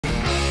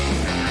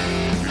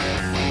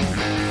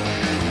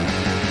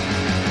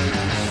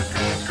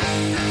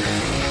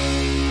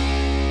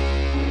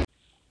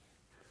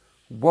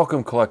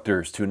Welcome,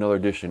 collectors, to another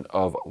edition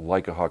of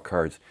Like a Hawk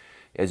Cards.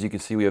 As you can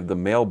see, we have the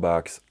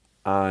mailbox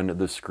on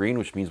the screen,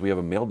 which means we have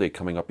a mail day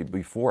coming up.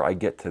 Before I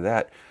get to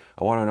that,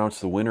 I want to announce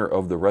the winner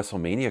of the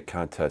Wrestlemania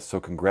contest. So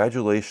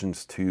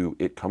congratulations to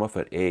It Cometh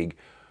at Egg.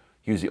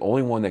 He was the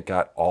only one that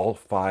got all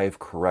 5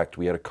 correct.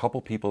 We had a couple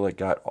people that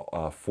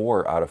got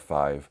 4 out of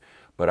 5.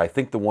 But I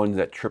think the one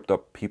that tripped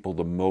up people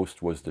the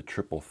most was the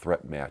triple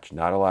threat match.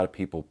 Not a lot of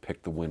people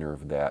picked the winner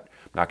of that.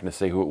 I'm not going to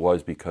say who it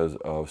was because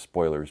of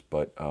spoilers.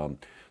 But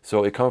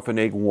so It Cometh at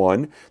Egg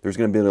won. There's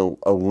going to be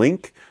a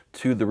link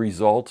to the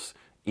results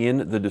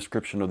in the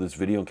description of this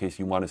video in case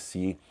you want to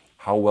see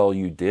how well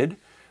you did.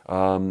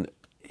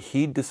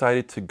 He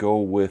decided to go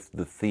with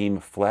the theme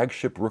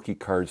flagship rookie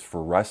cards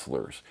for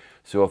wrestlers.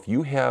 So if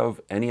you have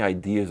any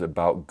ideas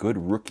about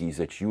good rookies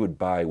that you would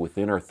buy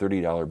within our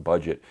 $30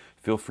 budget,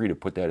 feel free to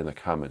put that in the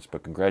comments.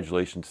 But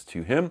congratulations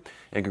to him,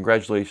 and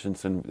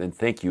congratulations and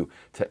thank you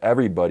to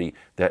everybody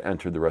that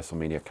entered the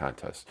Wrestlemania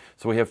contest.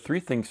 So we have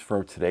 3 things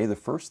for today. The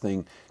first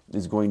thing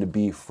is going to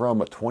be from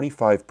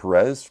 25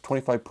 Perez.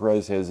 25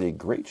 Perez has a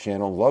great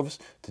channel, loves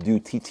to do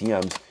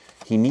TTMs.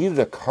 He needed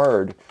a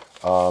card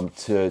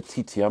to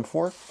TTM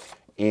for,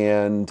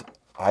 and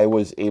I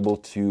was able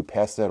to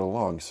pass that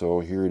along.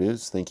 So here it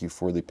is. Thank you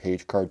for the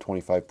page card,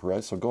 25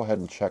 Perez. So go ahead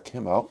and check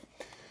him out.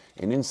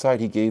 And inside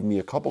he gave me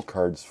a couple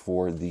cards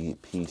for the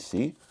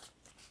PC.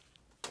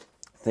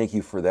 Thank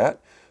you for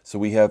that. So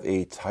we have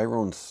a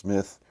Tyrone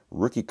Smith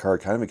rookie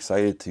card. Kind of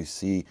excited to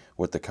see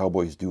what the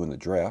Cowboys do in the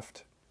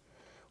draft.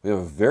 We have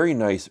a very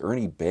nice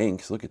Ernie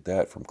Banks. Look at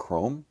that, from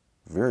Chrome.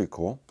 Very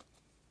cool.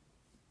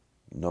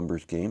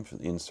 Numbers game for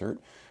the insert.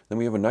 Then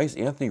we have a nice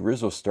Anthony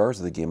Rizzo Stars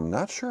of the Game. I'm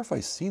not sure if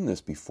I've seen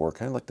this before.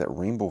 Kind of like that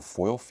rainbow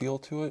foil feel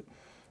to it.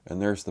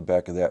 And there's the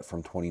back of that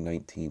from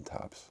 2019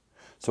 Topps.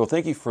 So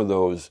thank you for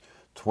those,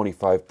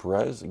 25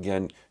 Perez.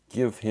 Again,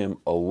 give him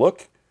a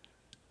look.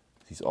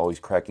 He's always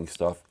cracking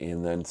stuff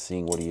and then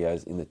seeing what he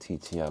has in the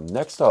TTM.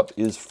 Next up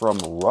is from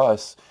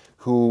Russ,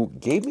 who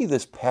gave me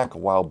this pack a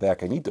while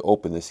back. I need to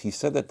open this. He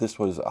said that this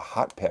was a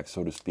hot pack,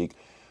 so to speak,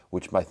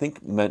 which I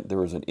think meant there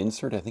was an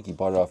insert. I think he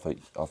bought it off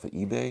of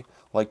eBay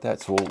like that.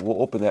 So we'll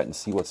open that and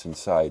see what's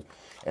inside.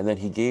 And then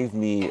he gave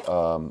me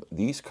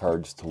these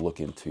cards to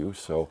look into.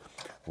 So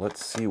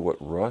let's see what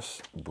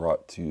Russ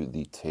brought to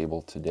the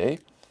table today.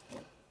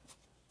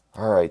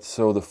 All right,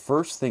 so the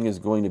first thing is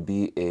going to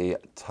be a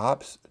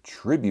Topps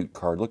Tribute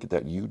card. Look at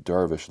that, Yu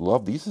Darvish.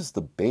 Love, these is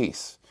the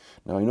base.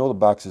 Now, I know the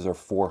boxes are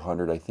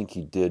 400. I think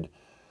he did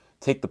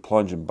take the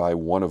plunge and buy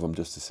one of them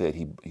just to say that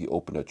he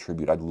opened a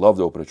Tribute. I'd love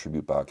to open a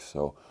Tribute box,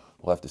 so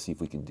we'll have to see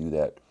if we can do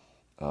that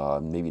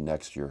maybe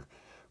next year.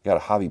 We got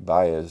a Javi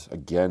Baez,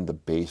 again, the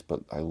base,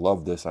 but I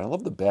love this. I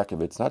love the back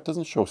of it. It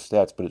doesn't show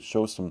stats, but it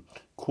shows some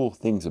cool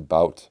things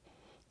about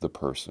the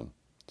person.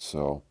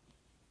 So,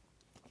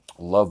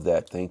 love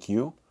that. Thank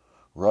you.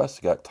 Russ,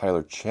 got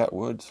Tyler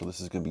Chatwood, so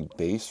this is going to be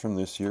base from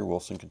this year.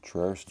 Wilson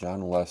Contreras,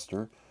 John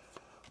Lester,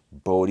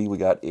 Bodie. We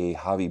got a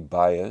Javi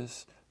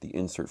Baez, the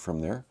insert from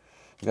there.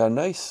 We got a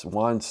nice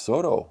Juan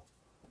Soto.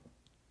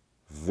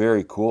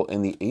 Very cool.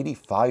 And the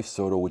 85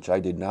 Soto, which I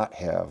did not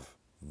have.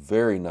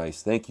 Very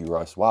nice. Thank you,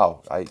 Russ.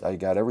 Wow, I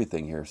got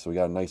everything here. So we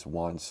got a nice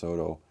Juan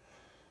Soto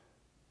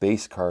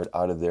base card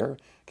out of there.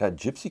 Got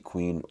Gypsy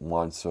Queen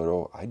Juan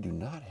Soto. I do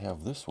not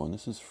have this one.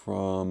 This is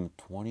from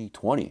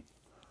 2020.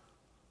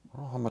 I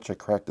don't know how much I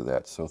cracked of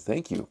that, so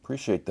thank you.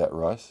 Appreciate that,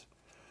 Russ.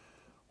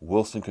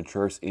 Wilson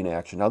Contreras in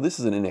action. Now, this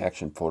is an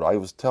in-action photo. I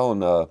was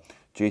telling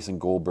Jason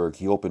Goldberg,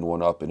 he opened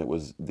one up, and it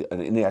was an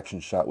in-action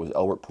shot was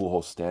Albert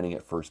Pujols standing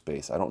at first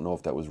base. I don't know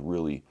if that was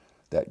really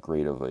that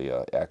great of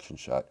a action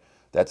shot.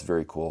 That's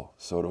very cool.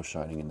 Soto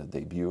shining in the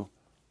debut.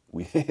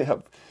 We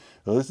have,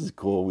 oh, this is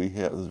cool. We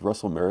have, this is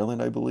Russell,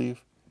 Maryland, I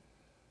believe,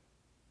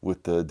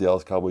 with the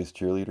Dallas Cowboys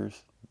cheerleaders.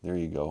 There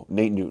you go.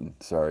 Nate Newton,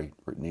 sorry,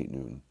 Nate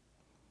Newton.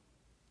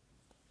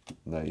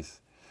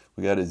 Nice.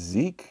 We got a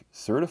Zeke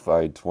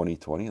certified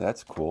 2020.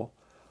 That's cool.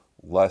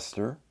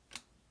 Lester,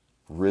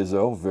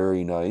 Rizzo,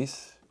 very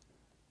nice.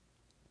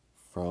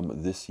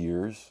 From this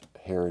year's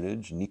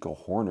Heritage, Nico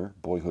Horner,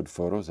 boyhood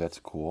photos. That's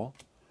cool.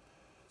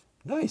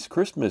 Nice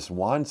Christmas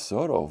Juan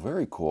Soto.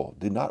 Very cool.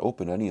 Did not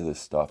open any of this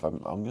stuff. I'm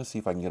going to see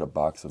if I can get a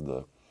box of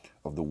the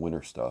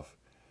winter stuff.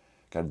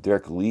 Got a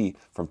Derek Lee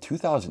from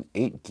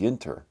 2008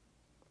 Ginter.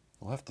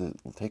 We'll have to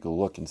take a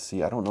look and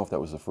see. I don't know if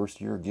that was the first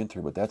year of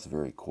Ginter, but that's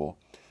very cool.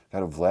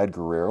 Got a Vlad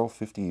Guerrero,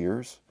 50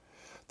 years.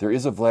 There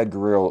is a Vlad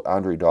Guerrero,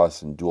 Andre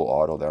Dawson dual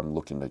auto that I'm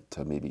looking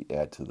to maybe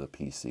add to the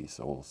PC,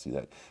 so we'll see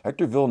that.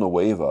 Hector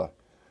Villanueva,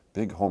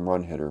 big home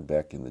run hitter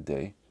back in the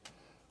day.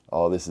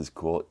 Oh, this is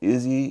cool.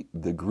 Izzy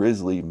the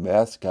Grizzly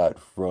mascot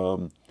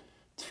from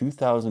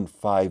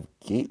 2005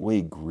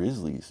 Gateway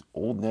Grizzlies,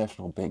 Old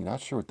National Bank. Not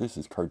sure what this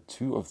is, card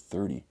 2 of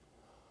 30.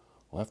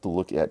 We'll have to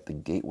look at the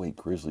Gateway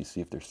Grizzlies,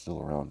 see if they're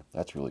still around.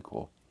 That's really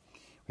cool.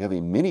 We have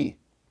a mini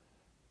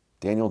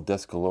Daniel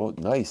Descolo,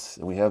 nice.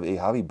 And we have a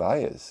Javi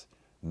Baez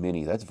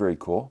mini. That's very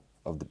cool,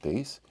 of the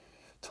base.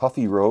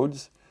 Tuffy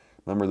Rhodes.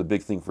 Remember, the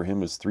big thing for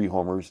him is 3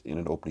 homers in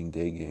an opening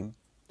day game.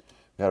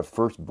 We Got a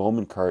first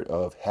Bowman card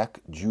of Hak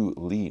Ju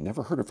Lee.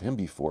 Never heard of him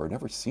before.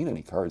 Never seen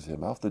any cards of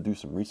him. I'll have to do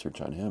some research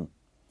on him.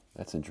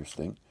 That's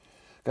interesting.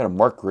 Got a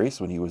Mark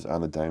Grace when he was on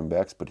the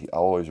Diamondbacks, but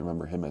I'll always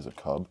remember him as a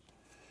Cub.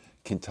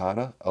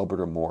 Quintana,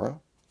 Alberto Mora,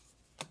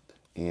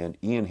 and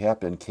Ian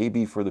Happen,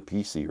 KB for the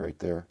PC right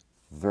there.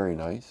 Very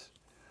nice.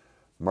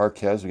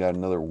 Marquez, we got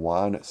another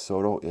Juan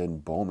Soto in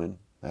Bowman.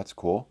 That's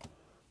cool.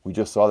 We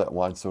just saw that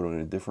Juan Soto in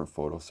a different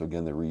photo, so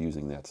again, they're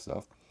reusing that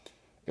stuff.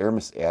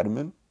 Aramis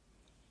Adaman.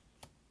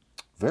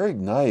 Very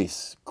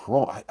nice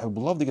chrome. I would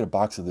love to get a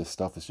box of this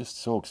stuff. It's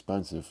just so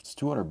expensive. It's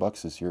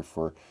 $200 this year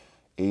for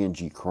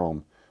A&G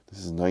Chrome. This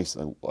is nice.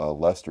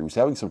 Lester, who's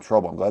having some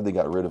trouble. I'm glad they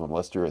got rid of him.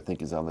 Lester, I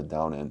think, is on the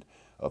down end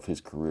of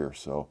his career.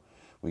 So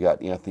we got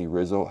Anthony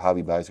Rizzo,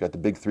 Javi Baez. We got the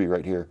big three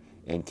right here,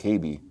 and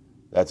KB.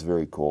 That's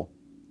very cool.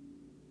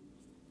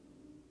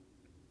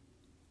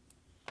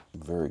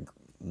 Very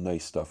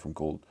nice stuff from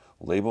Gold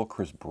Label.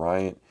 Chris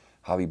Bryant,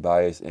 Javi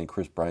Baez, and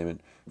Chris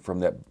Bryant from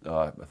that,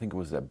 I think it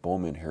was that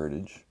Bowman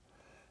Heritage.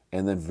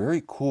 And then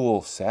very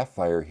cool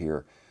sapphire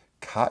here.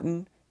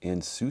 Cotton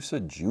and Sousa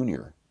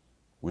Jr.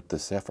 with the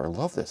sapphire. I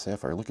love that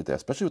sapphire. Look at that,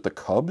 especially with the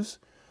Cubs.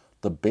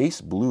 The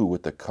base blue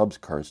with the Cubs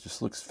cards just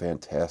looks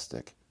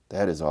fantastic.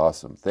 That is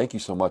awesome. Thank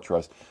you so much,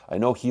 Russ. I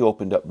know he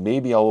opened up.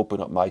 Maybe I'll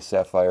open up my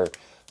sapphire.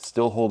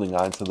 Still holding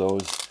on to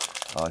those.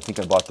 I think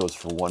I bought those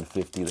for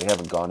 $150. They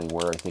haven't gone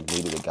anywhere. I think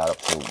maybe they got up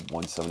to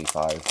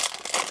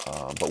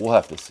 $175, but we'll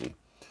have to see.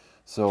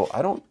 So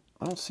I don't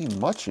see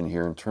much in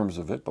here in terms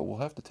of it, but we'll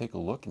have to take a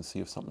look and see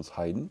if something's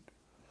hiding.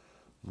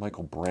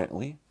 Michael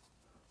Brantley,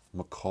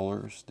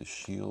 McCullers, the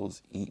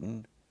Shields,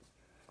 Eaton,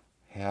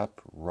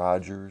 Happ,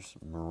 Rogers,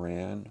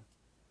 Moran,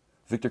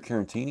 Victor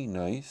Carantini,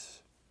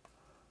 nice.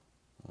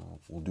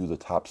 We'll do the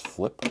Topps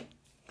flip.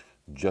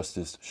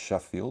 Justice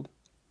Sheffield,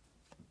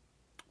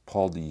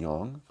 Paul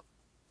DeYoung,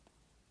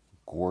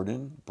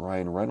 Gordon,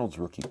 Brian Reynolds,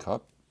 Rookie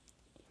Cup,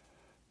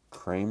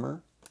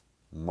 Kramer,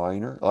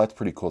 Minor. Oh, that's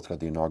pretty cool. It's got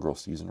the inaugural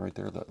season right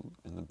there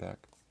in the back.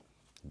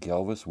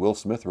 Galvis, Will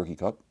Smith, Rookie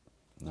Cup.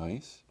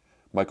 Nice.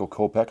 Michael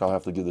Kopech. I'll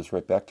have to give this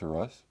right back to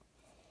Russ.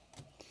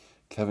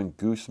 Kevin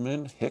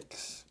Gooseman,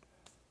 Hicks,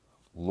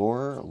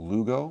 Laurer,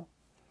 Lugo,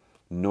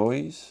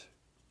 Noyes,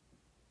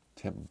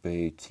 Tampa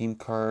Bay team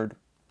card,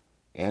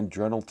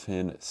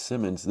 Andrenelton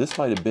Simmons. This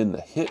might have been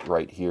the hit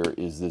right here,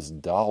 is this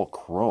Dahl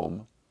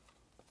Chrome.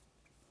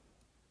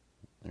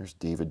 There's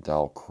David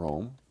Dahl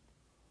Chrome.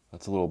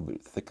 That's a little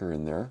bit thicker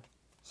in there.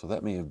 So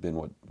that may have been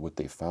what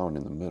they found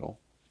in the middle.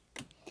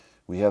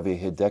 We have a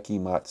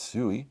Hideki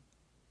Matsui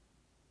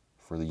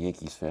for the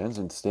Yankees fans.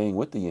 And staying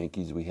with the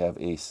Yankees, we have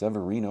a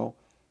Severino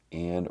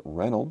and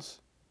Reynolds.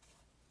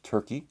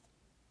 Turkey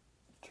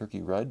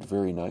red,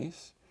 very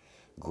nice.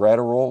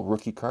 Gratterol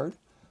rookie card.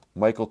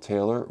 Michael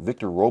Taylor,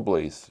 Victor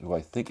Robles, who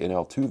I think in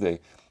Altuve, I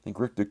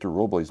think Victor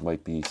Robles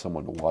might be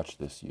someone to watch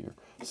this year.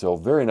 So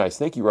very nice.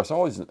 Thank you, Russ.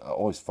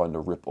 Always fun to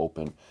rip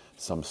open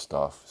some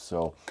stuff.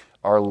 So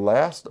our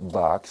last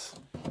box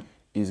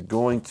is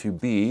going to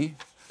be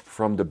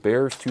from the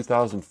Bears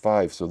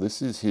 2005. So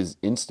this is his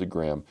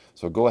Instagram.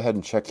 So go ahead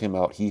and check him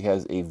out. He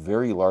has a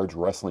very large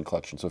wrestling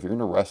collection. So if you're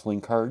into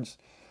wrestling cards,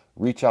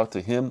 reach out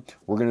to him.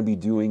 We're going to be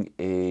doing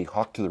a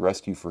Hawk to the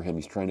Rescue for him.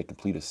 He's trying to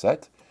complete a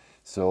set.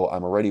 So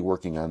I'm already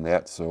working on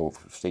that. So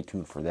stay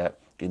tuned for that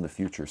in the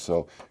future.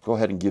 So go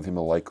ahead and give him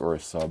a like or a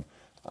sub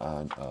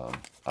on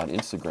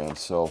Instagram.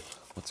 So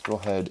let's go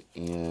ahead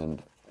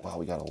and, wow,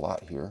 we got a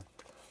lot here.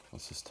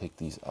 Let's just take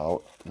these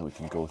out, and we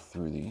can go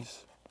through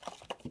these.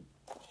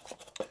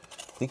 I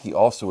think he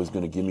also is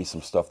going to give me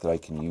some stuff that I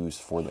can use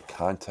for the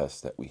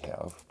contest that we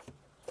have.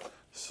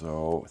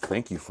 So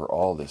thank you for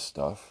all this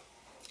stuff.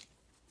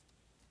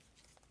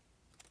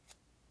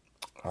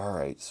 All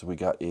right, so we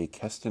got a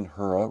Keston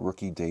Hura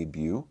rookie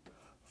debut.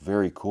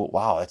 Very cool.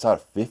 Wow, that's out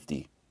of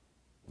 50.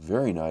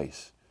 Very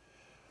nice.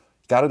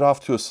 Got it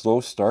off to a slow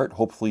start.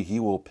 Hopefully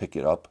he will pick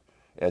it up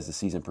as the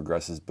season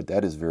progresses, but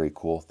that is very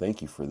cool.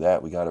 Thank you for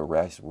that. We got a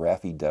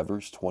Raffy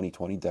Devers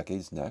 2020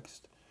 Decades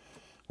Next.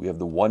 We have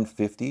the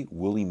 150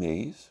 Willie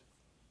Mays,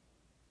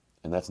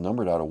 and that's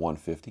numbered out of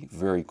 150.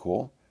 Very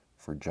cool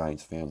for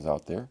Giants fans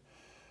out there.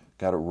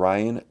 Got a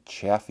Ryan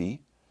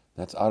Chaffee.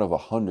 That's out of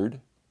 100.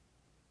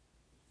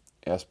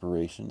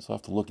 Aspirations. I'll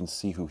have to look and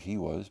see who he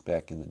was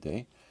back in the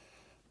day.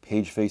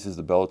 Page faces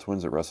the Bella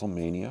Twins at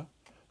Wrestlemania.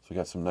 So we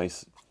got some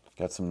nice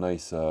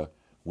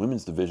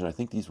women's division. I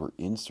think these were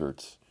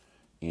inserts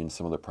in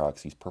some of the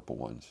proxies, purple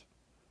ones.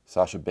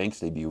 Sasha Banks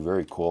debut,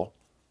 very cool.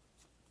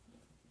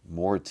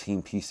 More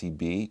Team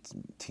PCB,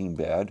 Team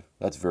Bad.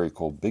 That's very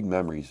cool. Big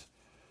memories.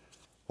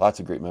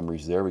 Lots of great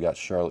memories there. We got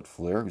Charlotte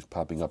Flair, who's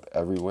popping up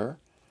everywhere.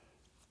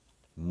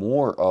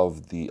 More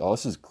of the, oh,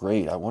 this is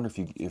great. I wonder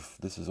if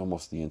this is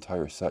almost the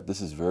entire set.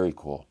 This is very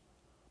cool.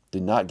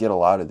 Did not get a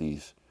lot of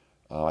these.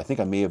 I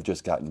think I may have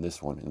just gotten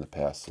this one in the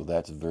past, so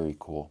that's very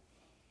cool.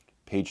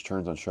 Page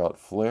turns on Charlotte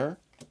Flair.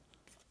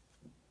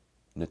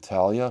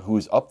 Natalia, who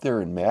is up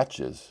there in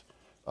matches.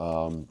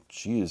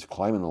 She is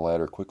climbing the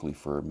ladder quickly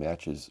for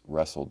matches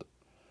wrestled.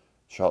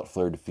 Charlotte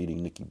Flair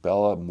defeating Nikki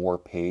Bella. More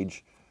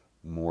Page,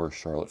 more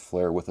Charlotte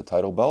Flair with a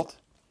title belt.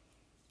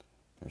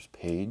 There's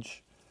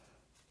Paige.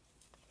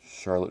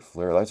 Charlotte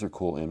Flair. That's a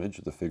cool image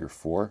of the figure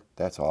 4.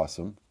 That's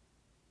awesome.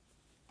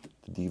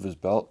 The Divas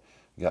belt.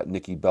 We got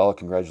Nikki Bella.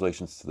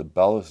 Congratulations to the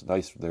Bellas.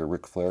 Nice there,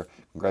 Ric Flair.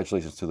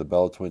 Congratulations to the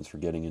Bella Twins for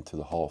getting into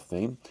the Hall of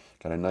Fame.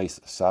 Got a nice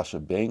Sasha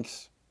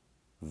Banks.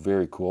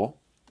 Very cool.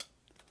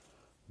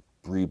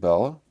 Brie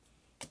Bella.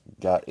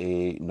 Got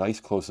a nice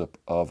close-up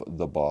of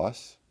the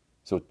Boss.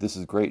 So this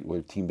is great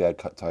where Team Bad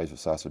cut ties with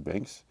Sasha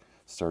Banks.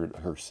 Started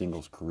her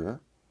singles career.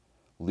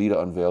 Lita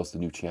unveils the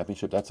new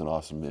championship. That's an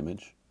awesome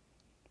image.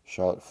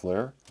 Charlotte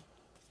Flair.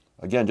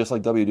 Again, just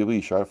like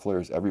WWE, Charlotte Flair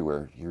is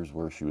everywhere. Here's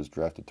where she was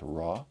drafted to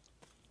Raw.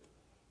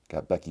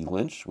 Got Becky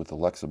Lynch with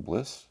Alexa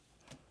Bliss.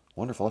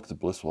 Wonder if Alexa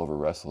Bliss will ever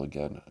wrestle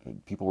again.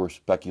 People were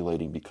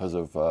speculating because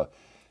of, I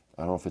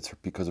don't know if it's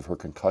because of her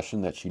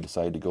concussion that she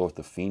decided to go with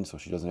The Fiend so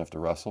she doesn't have to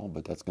wrestle,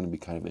 but that's going to be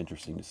kind of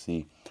interesting to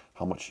see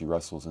how much she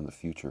wrestles in the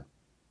future.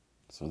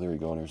 So there you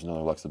go, and there's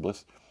another Alexa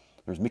Bliss.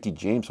 There's Mickie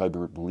James, who I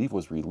believe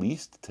was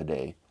released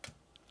today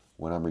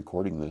when I'm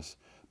recording this.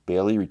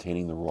 Bayley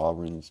retaining the Raw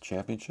Women's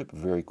Championship.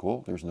 Very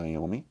cool. There's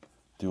Naomi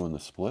doing the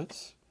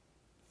splits.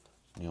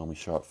 Naomi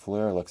Charlotte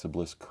Flair, Alexa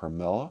Bliss,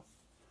 Carmella.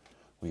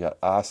 We got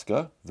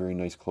Asuka. Very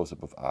nice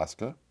close-up of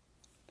Asuka.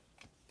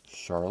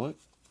 Charlotte.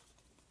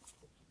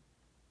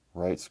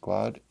 Riot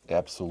Squad.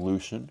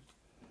 Absolution.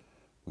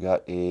 We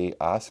got a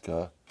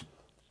Asuka.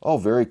 Oh,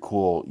 very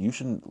cool.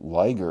 Yushin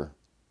Liger.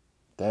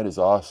 That is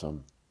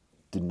awesome.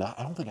 I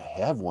don't think I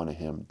have one of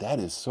him. That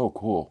is so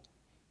cool.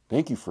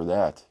 Thank you for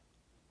that.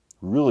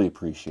 Really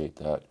appreciate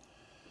that.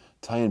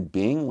 Tian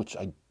Bing, which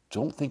I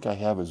don't think I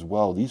have as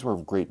well. These were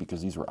great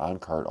because these were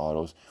on-card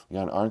autos. We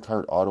got an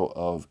on-card auto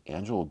of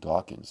Angelo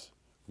Dawkins.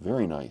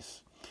 Very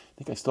nice. I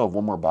think I still have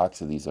one more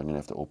box of these I'm going to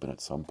have to open at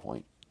some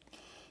point.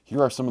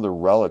 Here are some of the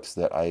relics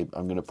that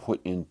I'm going to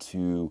put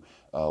into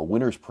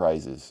winner's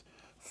prizes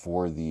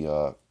for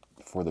the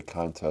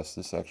contest.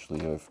 This actually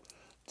have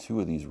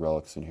 2 of these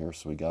relics in here.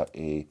 So we got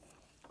a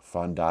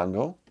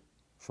Fandango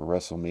for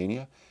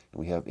WrestleMania, and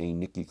we have a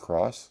Nikki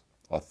Cross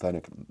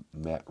authentic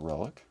matte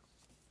relic.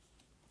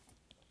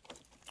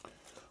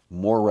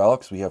 More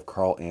relics. We have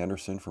Carl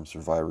Anderson from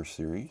Survivor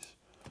Series.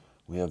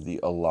 We have the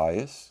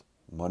Elias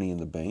Money in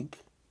the Bank.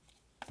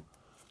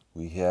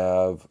 We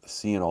have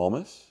Cien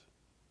Almas.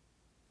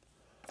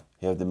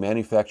 We have the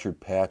manufactured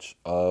patch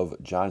of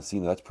John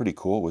Cena. That's pretty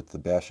cool with the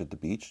Bash at the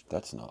Beach.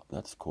 That's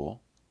cool.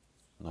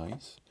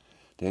 Nice.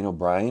 Daniel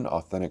Bryan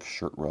authentic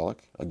shirt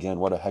relic. Again,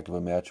 what a heck of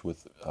a match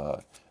with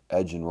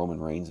Edge and Roman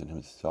Reigns and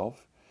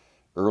himself.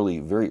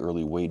 Very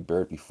early Wade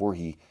Barrett before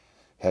he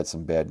had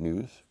some bad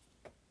news.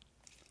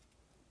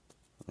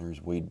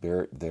 There's Wade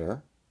Barrett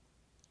there.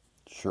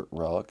 Shirt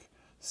relic.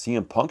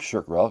 CM Punk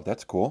shirt relic.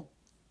 That's cool.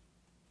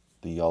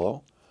 The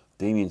yellow.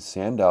 Damian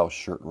Sandow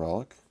shirt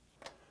relic.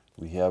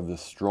 We have the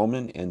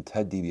Strowman and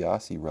Ted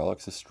DiBiase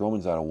relics. The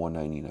Strowman's out of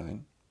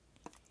 $199.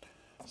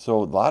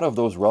 So a lot of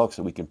those relics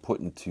that we can put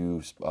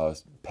into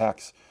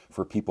packs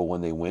for people when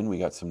they win. We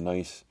got some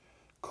nice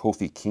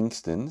Kofi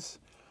Kingstons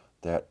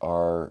that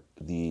are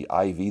the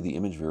IV, the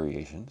image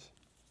variations.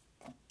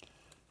 I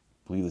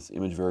believe this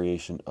image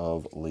variation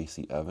of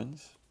Lacey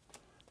Evans.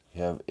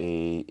 We have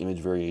a image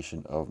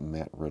variation of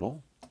Matt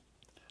Riddle.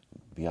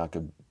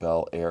 Bianca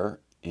Belair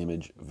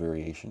image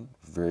variation.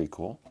 Very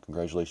cool.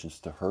 Congratulations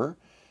to her.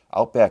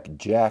 Outback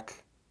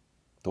Jack.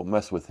 Don't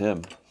mess with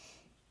him.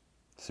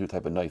 See what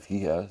type of knife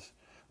he has.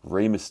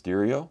 Rey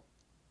Mysterio.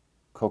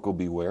 Coco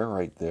Beware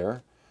right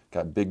there.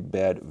 Got Big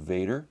Bad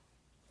Vader.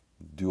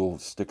 Dual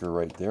sticker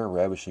right there.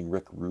 Ravishing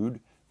Rick Rude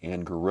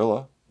and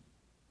Gorilla.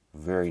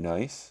 Very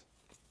nice.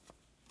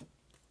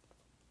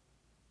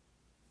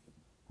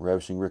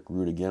 Ravishing Rick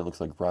Rude again. It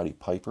looks like Roddy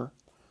Piper.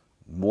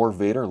 More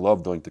Vader.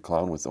 Love Doink the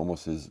Clown with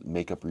almost his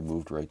makeup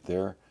removed right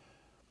there.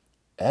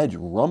 Edge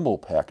Rumble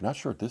Pack. Not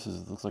sure what this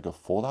is. It looks like a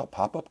fold-out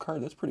pop-up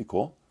card. That's pretty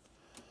cool.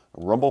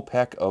 A Rumble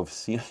Pack of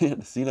Cena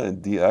and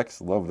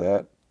DX. Love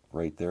that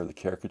right there. The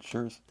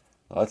caricatures.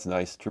 Oh, that's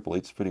nice. Triple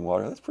H spitting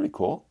water. That's pretty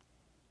cool.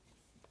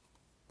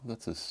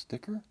 That's a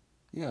sticker?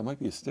 Yeah, it might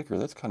be a sticker.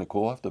 That's kind of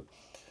cool. I'll have to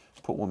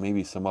put one,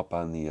 maybe some up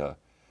on the...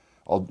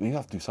 maybe I'll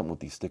have to do something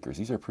with these stickers.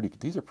 These are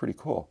pretty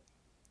cool.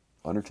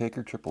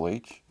 Undertaker, Triple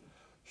H,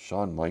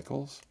 Shawn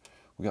Michaels.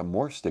 We got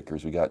more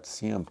stickers. We got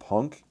CM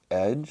Punk,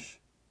 Edge,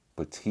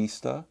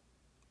 Batista,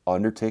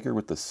 Undertaker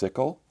with the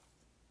sickle.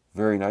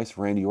 Very nice.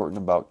 Randy Orton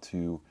about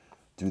to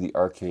do the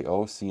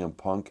RKO. CM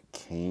Punk,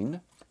 Kane.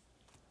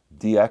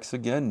 DX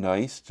again.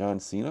 Nice. John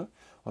Cena.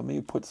 Well,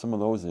 maybe put some of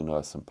those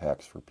in some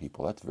packs for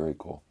people. That's very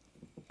cool.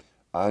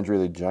 Andre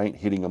the Giant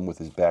hitting him with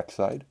his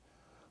backside.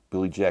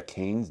 Billy Jack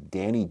Haynes.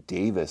 Danny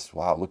Davis.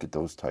 Wow, look at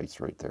those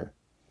tights right there.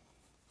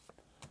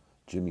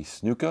 Jimmy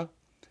Snuka.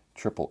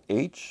 Triple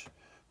H.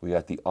 We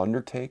got the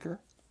Undertaker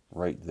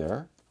right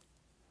there.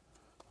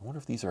 I wonder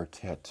if these are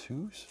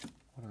tattoos.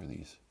 What are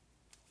these?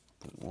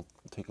 We'll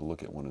take a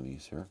look at one of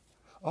these here.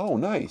 Oh,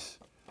 nice.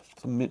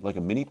 Like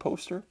a mini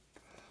poster.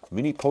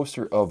 Mini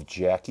poster of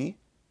Jackie.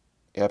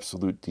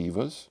 Absolute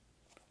Divas.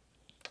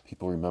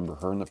 People remember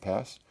her in the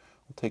past.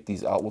 We'll take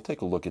these out. We'll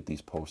take a look at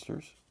these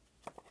posters.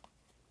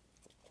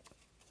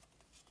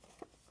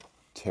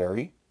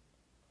 Terry.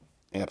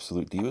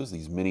 Absolute Divas,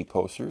 these mini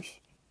posters.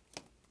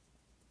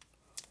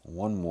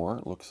 One more,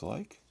 it looks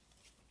like.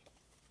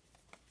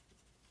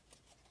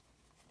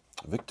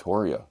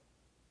 Victoria,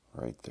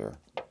 right there.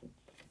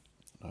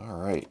 All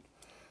right.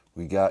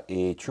 We got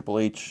a Triple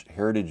H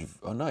Heritage,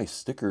 nice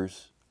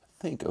stickers,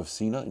 I think, of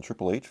Cena and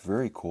Triple H.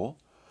 Very cool.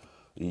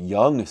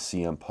 Young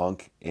CM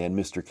Punk and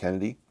Mr.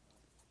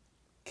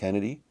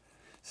 Kennedy.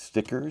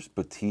 Stickers,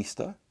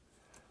 Batista.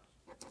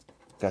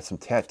 Got some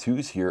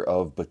tattoos here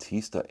of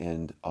Batista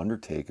and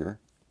Undertaker.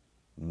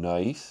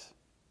 Nice.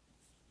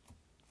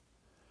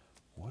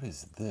 What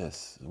is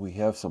this? We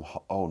have some,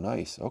 oh,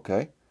 nice,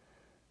 okay.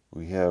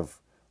 We have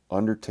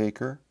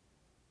Undertaker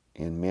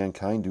and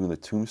Mankind doing the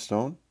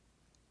tombstone.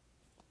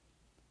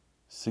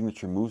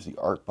 Signature moves, the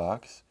art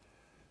box.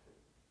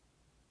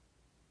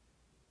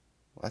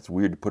 That's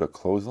weird to put a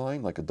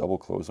clothesline, like a double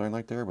clothesline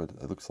like there, but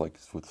it looks like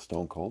it's with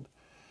Stone Cold.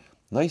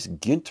 Nice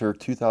Ginter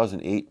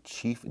 2008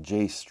 Chief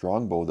J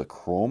Strongbow, the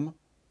chrome.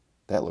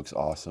 That looks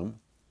awesome.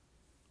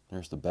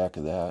 There's the back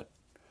of that.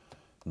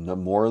 No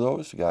more of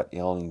those. We got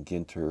Allen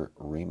Ginter,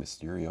 Rey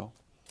Mysterio.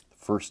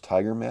 First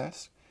Tiger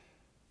Mask.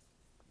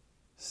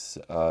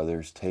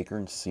 There's Taker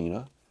and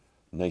Cena.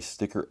 Nice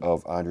sticker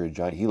of Andre the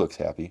Giant. He looks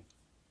happy.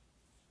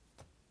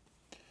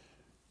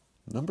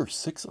 Number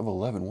 6 of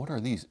 11. What are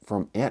these?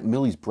 From Aunt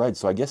Millie's Bread.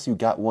 So I guess you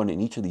got one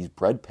in each of these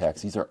bread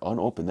packs. These are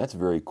unopened. That's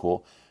very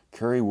cool.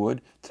 Kerry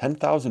Wood.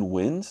 10,000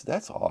 wins.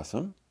 That's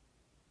awesome.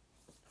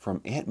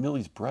 From Aunt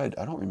Millie's Bread.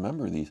 I don't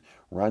remember these.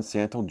 Ron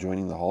Santo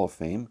joining the Hall of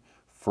Fame.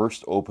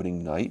 First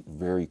opening night.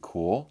 Very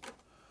cool.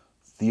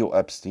 Theo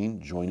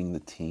Epstein joining the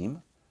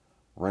team.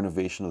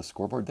 Renovation of the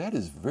scoreboard. That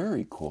is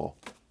very cool.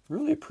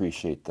 Really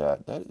appreciate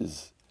that.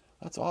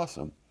 That's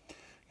awesome.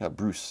 Got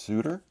Bruce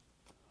Sutter.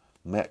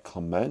 Matt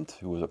Clement,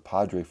 who was a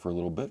Padre for a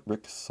little bit.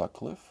 Rick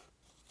Sutcliffe.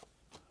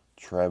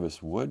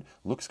 Travis Wood.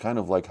 Looks kind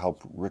of like how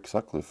Rick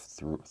Sutcliffe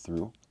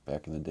threw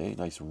back in the day.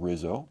 Nice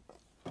Rizzo.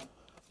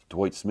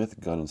 Dwight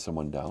Smith gunning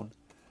someone down.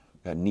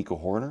 Got Nico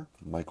Horner,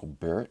 Michael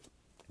Barrett,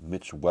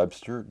 Mitch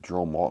Webster,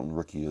 Jerome Walton,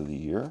 Rookie of the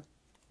Year.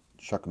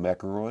 Chuck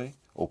McElroy.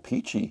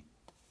 O-Pee-Chee,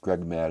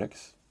 Greg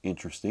Maddux.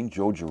 Interesting.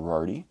 Joe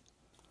Girardi.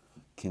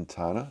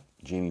 Quintana,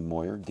 Jamie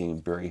Moyer, Dane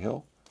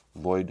Berryhill,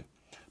 Lloyd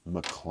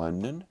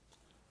McClendon.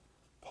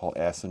 Paul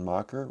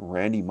Assenmacher,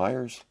 Randy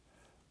Myers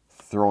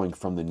throwing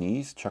from the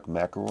knees, Chuck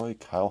McElroy,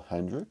 Kyle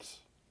Hendricks,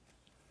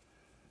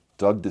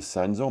 Doug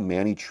DeCenzo,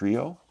 Manny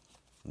Trio,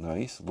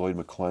 nice, Lloyd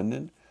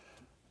McClendon,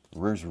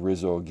 where's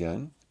Rizzo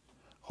again,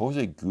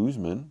 Jose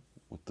Guzman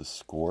with the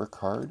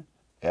scorecard,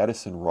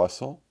 Addison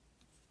Russell,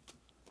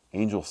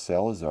 Angel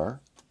Salazar,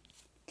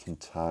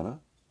 Quintana,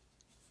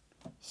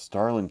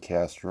 Starlin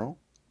Castro,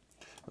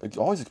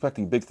 always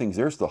expecting big things,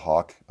 there's the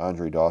Hawk,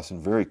 Andre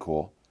Dawson, very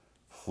cool,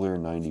 Flair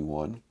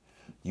 91,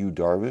 Yu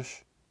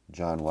Darvish,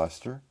 John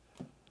Lester,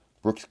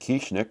 Brooks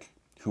Kieschnick,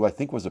 who I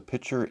think was a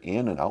pitcher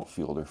and an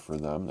outfielder for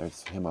them.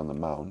 There's him on the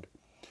mound.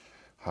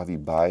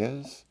 Javi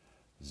Baez,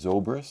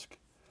 Zobrist.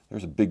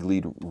 There's a big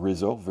lead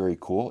Rizzo, very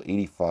cool.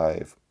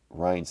 85,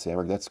 Ryan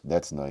Samberg.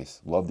 That's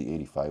nice. Love the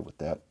 85 with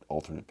that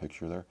alternate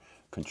picture there.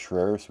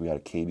 Contreras, we got a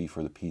KB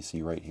for the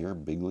PC right here,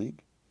 big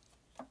league.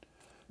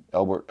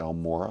 Albert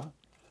Almora,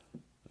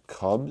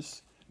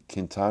 Cubs,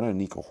 Quintana and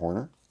Nico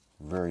Horner,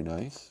 very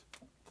nice.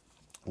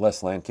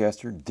 Les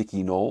Lancaster,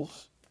 Dickie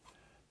Knowles,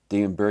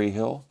 Dan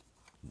Berryhill,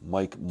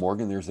 Mike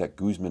Morgan. There's that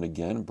Guzman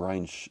again.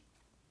 Brian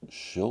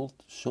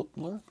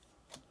Schiltler,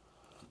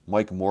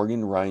 Mike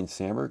Morgan, Ryan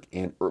Samberg,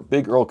 and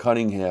Big Earl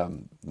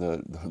Cunningham. I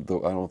don't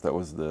know if that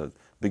was the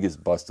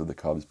biggest bust of the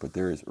Cubs, but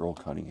there is Earl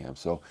Cunningham.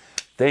 So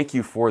thank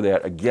you for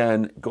that.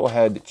 Again, go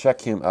ahead,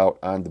 check him out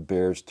on the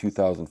Bears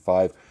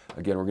 2005.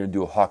 Again, we're going to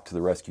do a Hawk to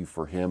the rescue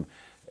for him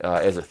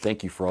as a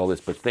thank you for all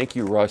this. But thank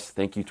you, Russ.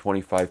 Thank you,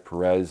 25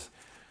 Perez.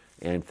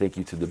 And thank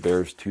you to the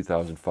Bears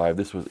 2005.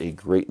 This was a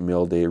great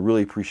mail day. I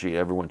really appreciate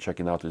everyone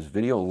checking out this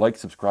video. Like,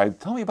 subscribe.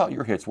 Tell me about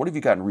your hits. What have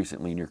you gotten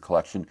recently in your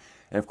collection?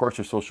 And of course,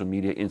 your social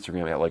media,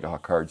 Instagram at Like a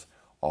Hawk Cards,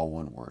 all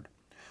one word.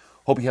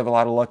 Hope you have a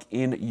lot of luck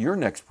in your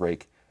next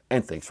break.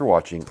 And thanks for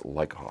watching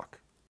Like a Hawk.